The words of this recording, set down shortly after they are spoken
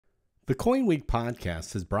The CoinWeek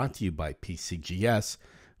podcast is brought to you by PCGS.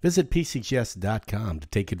 Visit PCGS.com to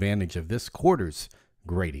take advantage of this quarter's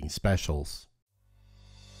grading specials.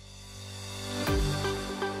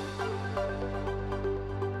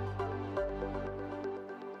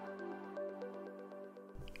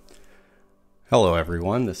 Hello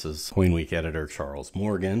everyone, this is CoinWeek editor Charles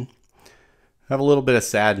Morgan. I have a little bit of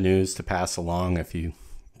sad news to pass along, if you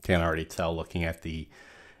can't already tell looking at the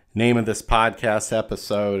name of this podcast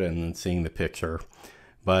episode and then seeing the picture.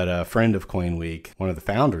 But a friend of CoinWeek, one of the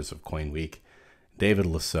founders of CoinWeek, David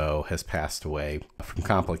Lisot, has passed away from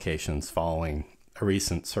complications following a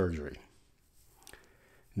recent surgery.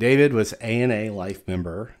 David was ANA Life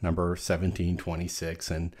member number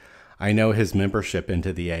 1726, and I know his membership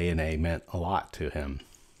into the ANA meant a lot to him.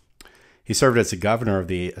 He served as a governor of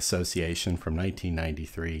the association from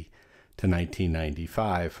 1993 to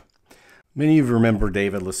 1995. Many of you remember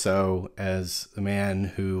David Lisot as the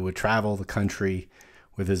man who would travel the country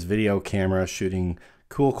with his video camera, shooting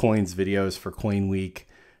cool coins videos for CoinWeek,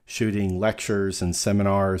 shooting lectures and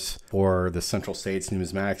seminars for the Central States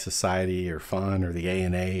Numismatic Society or FUN or the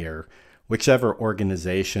ANA or whichever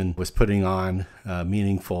organization was putting on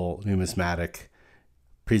meaningful numismatic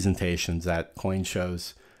presentations at coin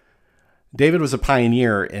shows. David was a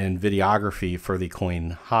pioneer in videography for the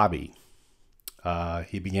coin hobby.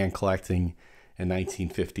 He began collecting in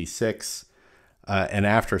 1956, and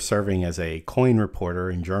after serving as a coin reporter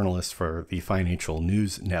and journalist for the Financial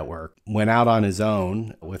News Network, went out on his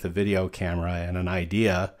own with a video camera and an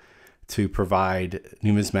idea to provide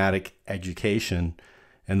numismatic education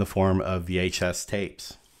in the form of VHS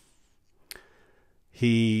tapes.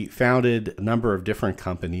 He founded a number of different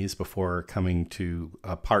companies before coming to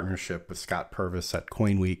a partnership with Scott Purvis at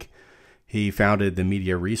CoinWeek. He founded the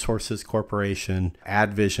Media Resources Corporation,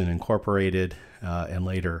 AdVision Incorporated, and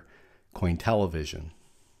later Coin Television.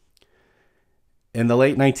 In the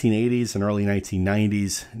late 1980s and early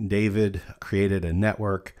 1990s, David created a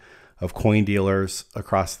network of coin dealers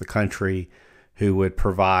across the country who would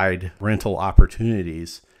provide rental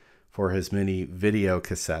opportunities for his many video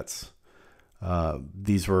cassettes.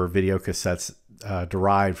 These were video cassettes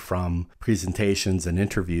derived from presentations and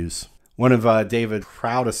interviews. One of David's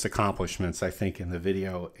proudest accomplishments, I think, in the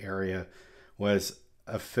video area was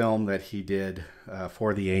a film that he did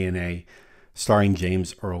for the ANA starring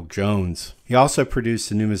James Earl Jones. He also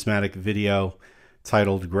produced a numismatic video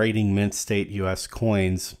titled Grading Mint State U.S.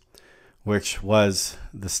 Coins, which was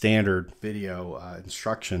the standard video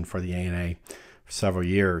instruction for the ANA for several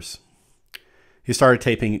years. He started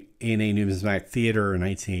taping ANA Numismatic Theater in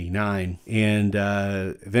 1989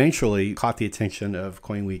 and eventually caught the attention of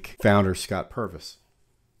CoinWeek founder Scott Purvis.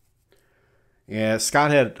 And Scott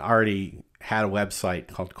had already had a website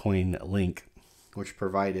called CoinLink, which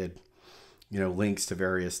provided links to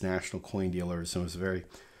various national coin dealers, and was a very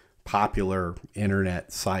popular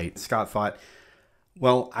internet site. Scott thought,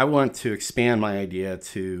 well, I want to expand my idea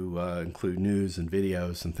to include news and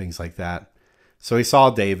videos and things like that. So he saw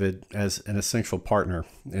David as an essential partner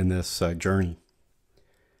in this journey.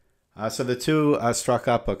 So the two struck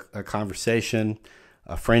up a conversation,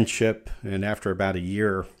 a friendship, and after about a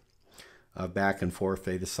year of back and forth,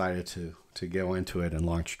 they decided to go into it and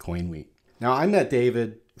launch CoinWeek. Now, I met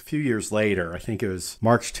David a few years later. I think it was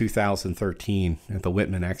March 2013 at the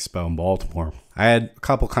Whitman Expo in Baltimore. I had a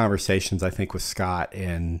couple conversations, I think, with Scott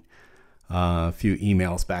and a few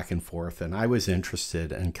emails back and forth, and I was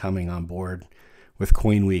interested in coming on board with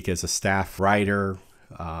CoinWeek as a staff writer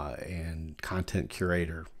and content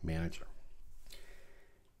curator manager.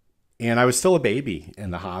 And I was still a baby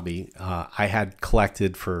in the hobby. I had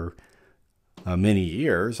collected for many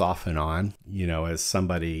years, off and on, as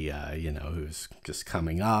somebody, who's just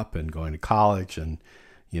coming up and going to college. And,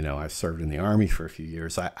 I've served in the Army for a few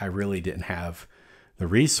years. I really didn't have the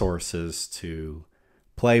resources to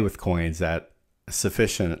play with coins at a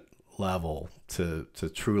sufficient level to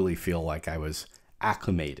truly feel like I was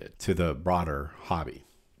acclimated to the broader hobby.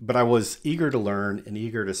 But I was eager to learn and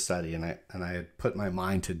eager to study, and I had put my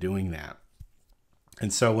mind to doing that.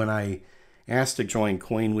 And so when I asked to join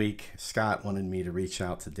CoinWeek, Scott wanted me to reach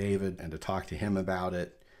out to David and to talk to him about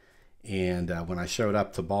it. And when I showed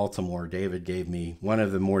up to Baltimore, David gave me one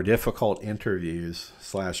of the more difficult interviews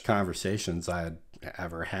 / conversations I had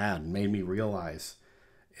ever had, and made me realize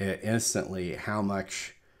instantly how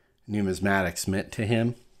much numismatics meant to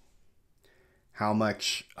him, how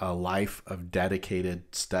much a life of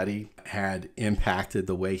dedicated study had impacted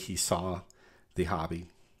the way he saw the hobby,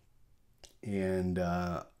 and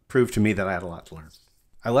proved to me that I had a lot to learn.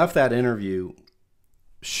 I left that interview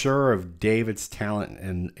sure of David's talent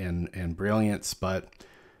and brilliance, but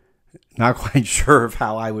not quite sure of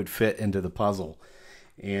how I would fit into the puzzle.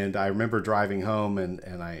 And I remember driving home, and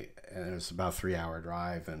it was about a 3-hour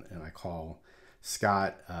drive, and I call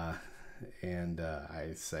Scott, and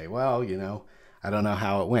I say, well, I don't know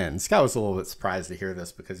how it went. And Scott was a little bit surprised to hear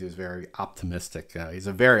this because he was very optimistic. He's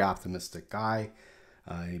a very optimistic guy.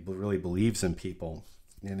 He really believes in people,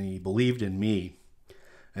 and he believed in me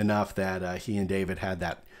enough that he and David had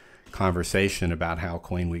that conversation about how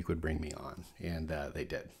CoinWeek would bring me on, and they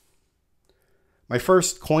did. My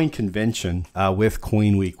first coin convention with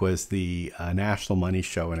CoinWeek was the National Money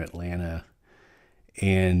Show in Atlanta,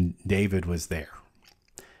 and David was there.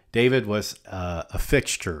 David was a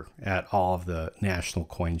fixture at all of the national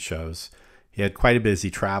coin shows. He had quite a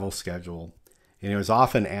busy travel schedule, and he was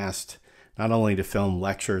often asked not only to film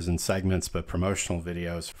lectures and segments, but promotional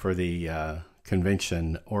videos for the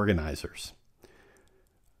convention organizers.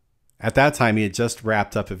 At that time, he had just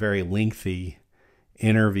wrapped up a very lengthy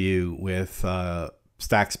interview with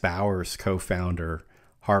Stack's Bauer's co-founder,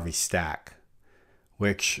 Harvey Stack,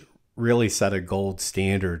 which really set a gold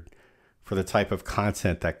standard for the type of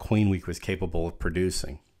content that CoinWeek was capable of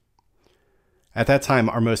producing. At that time,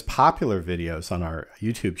 our most popular videos on our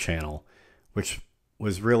YouTube channel, which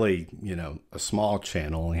was really, a small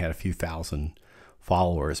channel, only had a few thousand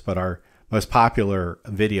followers, but our most popular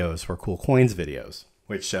videos were Cool Coins videos,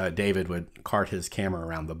 which David would cart his camera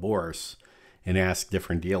around the bourse and ask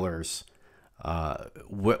different dealers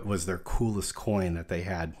what was their coolest coin that they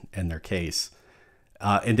had in their case.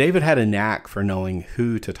 And David had a knack for knowing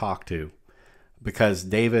who to talk to, because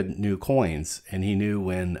David knew coins, and he knew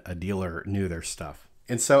when a dealer knew their stuff.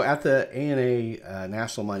 And so at the ANA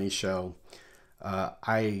National Money Show,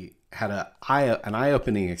 I had an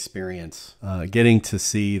eye-opening experience getting to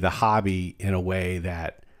see the hobby in a way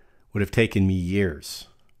that would have taken me years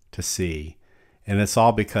to see. And it's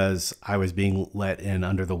all because I was being let in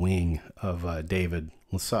under the wing of David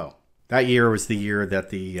Lisot. That year was the year that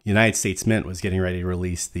the United States Mint was getting ready to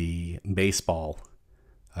release the baseball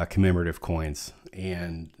commemorative coins.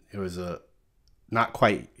 And it was not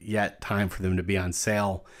quite yet time for them to be on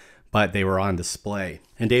sale, but they were on display.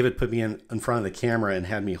 And David put me in front of the camera and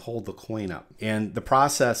had me hold the coin up. And the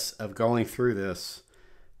process of going through this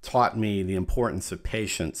taught me the importance of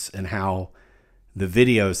patience, and how the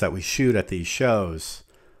videos that we shoot at these shows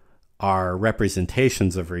are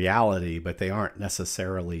representations of reality, but they aren't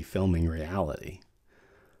necessarily filming reality.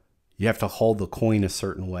 You have to hold the coin a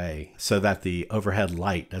certain way so that the overhead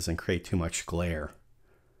light doesn't create too much glare.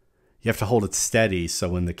 You have to hold it steady so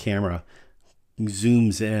when the camera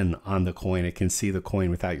zooms in on the coin, it can see the coin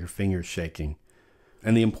without your fingers shaking.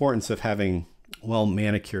 And the importance of having well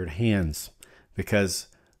manicured hands, because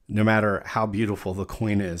no matter how beautiful the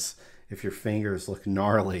coin is, if your fingers look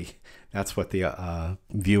gnarly, that's what the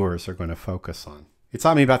viewers are going to focus on. It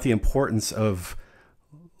taught me about the importance of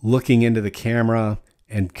looking into the camera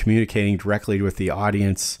and communicating directly with the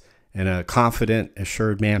audience in a confident,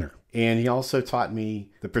 assured manner. And he also taught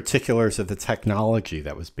me the particulars of the technology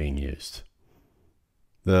that was being used.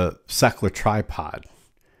 The Seckler tripod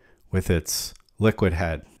with its liquid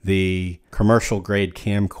head, the commercial grade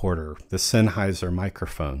camcorder, the Sennheiser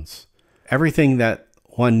microphones, everything that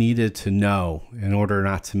one needed to know in order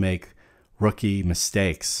not to make rookie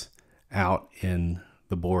mistakes out in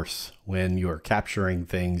the bourse when you were capturing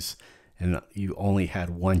things and you only had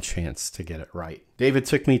one chance to get it right. David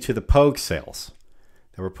took me to the Pogue sales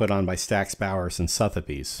that were put on by Stack's Bauer's and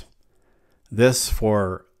Sotheby's. This,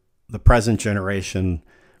 for the present generation,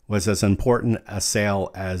 was as important a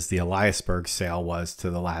sale as the Eliasberg sale was to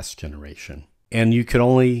the last generation. And you could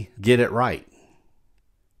only get it right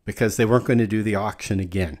because they weren't going to do the auction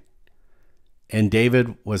again. And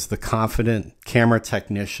David was the confident camera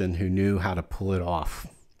technician who knew how to pull it off.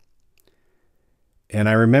 And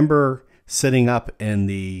I remember sitting up in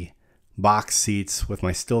the box seats with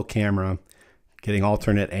my still camera, getting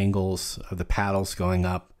alternate angles of the paddles going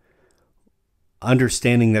up,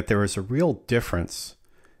 understanding that there was a real difference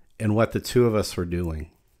in what the two of us were doing.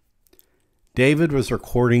 David was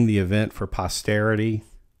recording the event for posterity,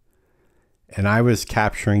 and I was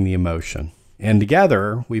capturing the emotion. And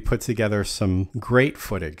together, we put together some great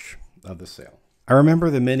footage of the sale. I remember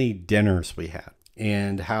the many dinners we had,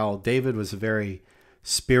 and how David was a very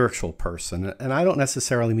spiritual person. And I don't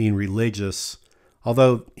necessarily mean religious,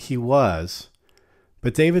 although he was.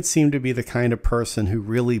 But David seemed to be the kind of person who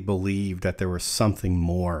really believed that there was something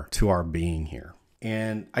more to our being here.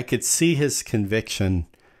 And I could see his conviction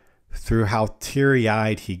through how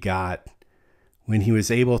teary-eyed he got when he was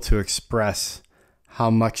able to express how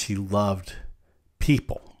much he loved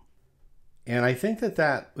people. And I think that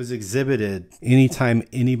that was exhibited anytime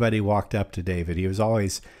anybody walked up to David. He was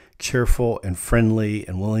always cheerful and friendly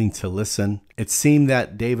and willing to listen. It seemed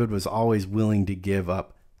that David was always willing to give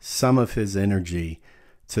up some of his energy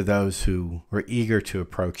to those who were eager to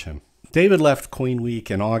approach him. David left CoinWeek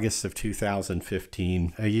in August of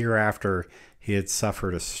 2015, a year after he had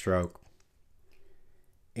suffered a stroke.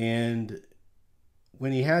 And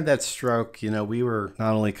when he had that stroke, we were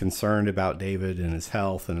not only concerned about David and his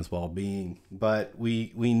health and his well-being, but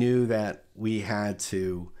we knew that we had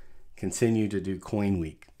to continue to do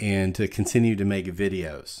CoinWeek and to continue to make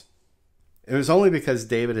videos. It was only because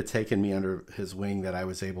David had taken me under his wing that I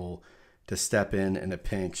was able to step in a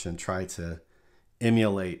pinch and try to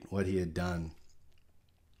emulate what he had done.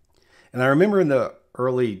 And I remember in the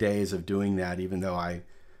early days of doing that, even though I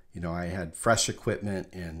had fresh equipment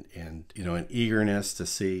and an eagerness to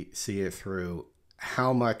see it through,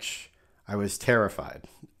 how much I was terrified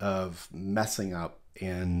of messing up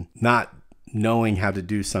and not knowing how to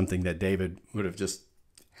do something that David would have just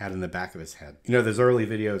had in the back of his head. Those early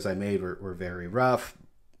videos I made were very rough,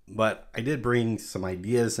 but I did bring some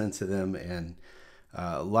ideas into them, and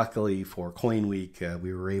luckily for CoinWeek,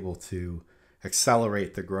 we were able to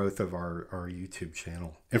accelerate the growth of our YouTube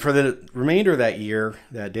channel. And for the remainder of that year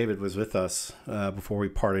that David was with us, before we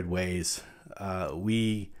parted ways,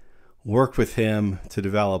 we worked with him to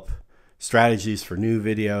develop strategies for new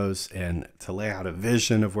videos and to lay out a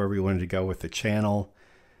vision of where we wanted to go with the channel.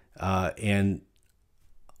 And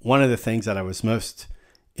one of the things that I was most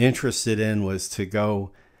interested in was to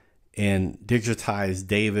go and digitize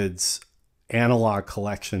David's analog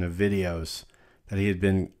collection of videos that he had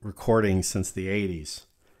been recording since the 80s.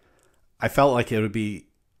 I felt like it would be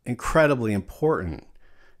incredibly important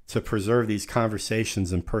to preserve these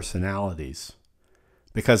conversations and personalities,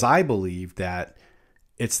 because I believe that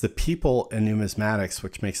it's the people and numismatics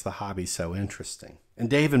which makes the hobby so interesting. And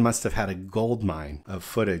David must have had a gold mine of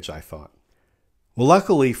footage, I thought. Well,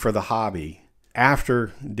 luckily for the hobby,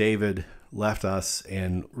 after David left us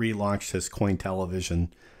and relaunched his Coin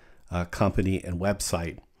Television company and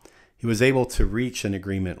website, he was able to reach an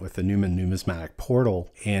agreement with the Newman Numismatic Portal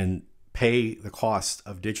and pay the cost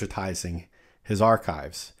of digitizing his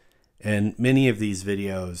archives. And many of these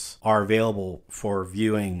videos are available for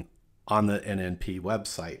viewing on the NNP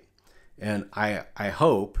website. And I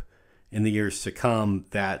hope in the years to come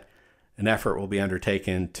that an effort will be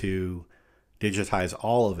undertaken to digitize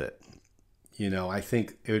all of it. I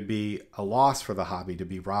think it would be a loss for the hobby to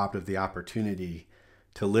be robbed of the opportunity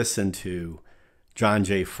to listen to John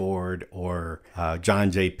J. Ford or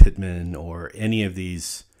John J. Pittman or any of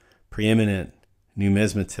these preeminent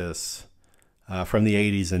numismatists from the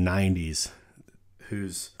 80s and 90s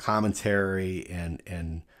whose commentary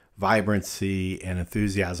and vibrancy and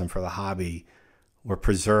enthusiasm for the hobby were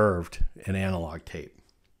preserved in analog tape.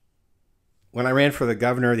 When I ran for the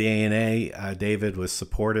governor of the ANA, David was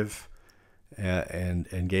supportive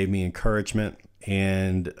and gave me encouragement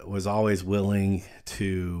and was always willing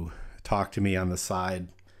to talk to me on the side,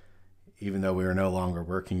 even though we were no longer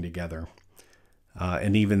working together.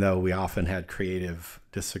 And even though we often had creative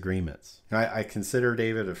disagreements. I consider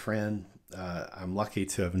David a friend. I'm lucky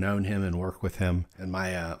to have known him and worked with him. And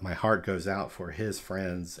my heart goes out for his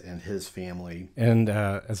friends and his family. And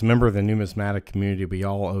as a member of the numismatic community, we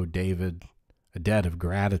all owe David a debt of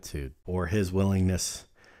gratitude for his willingness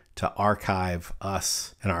to archive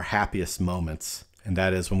us in our happiest moments. And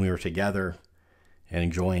that is when we were together and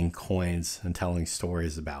enjoying coins and telling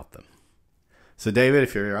stories about them. So David,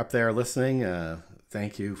 if you're up there listening,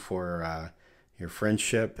 thank you for your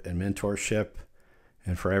friendship and mentorship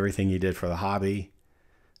and for everything you did for the hobby.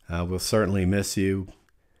 We'll certainly miss you,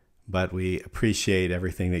 but we appreciate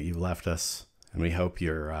everything that you've left us, and we hope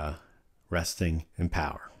you're resting in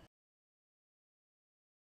power.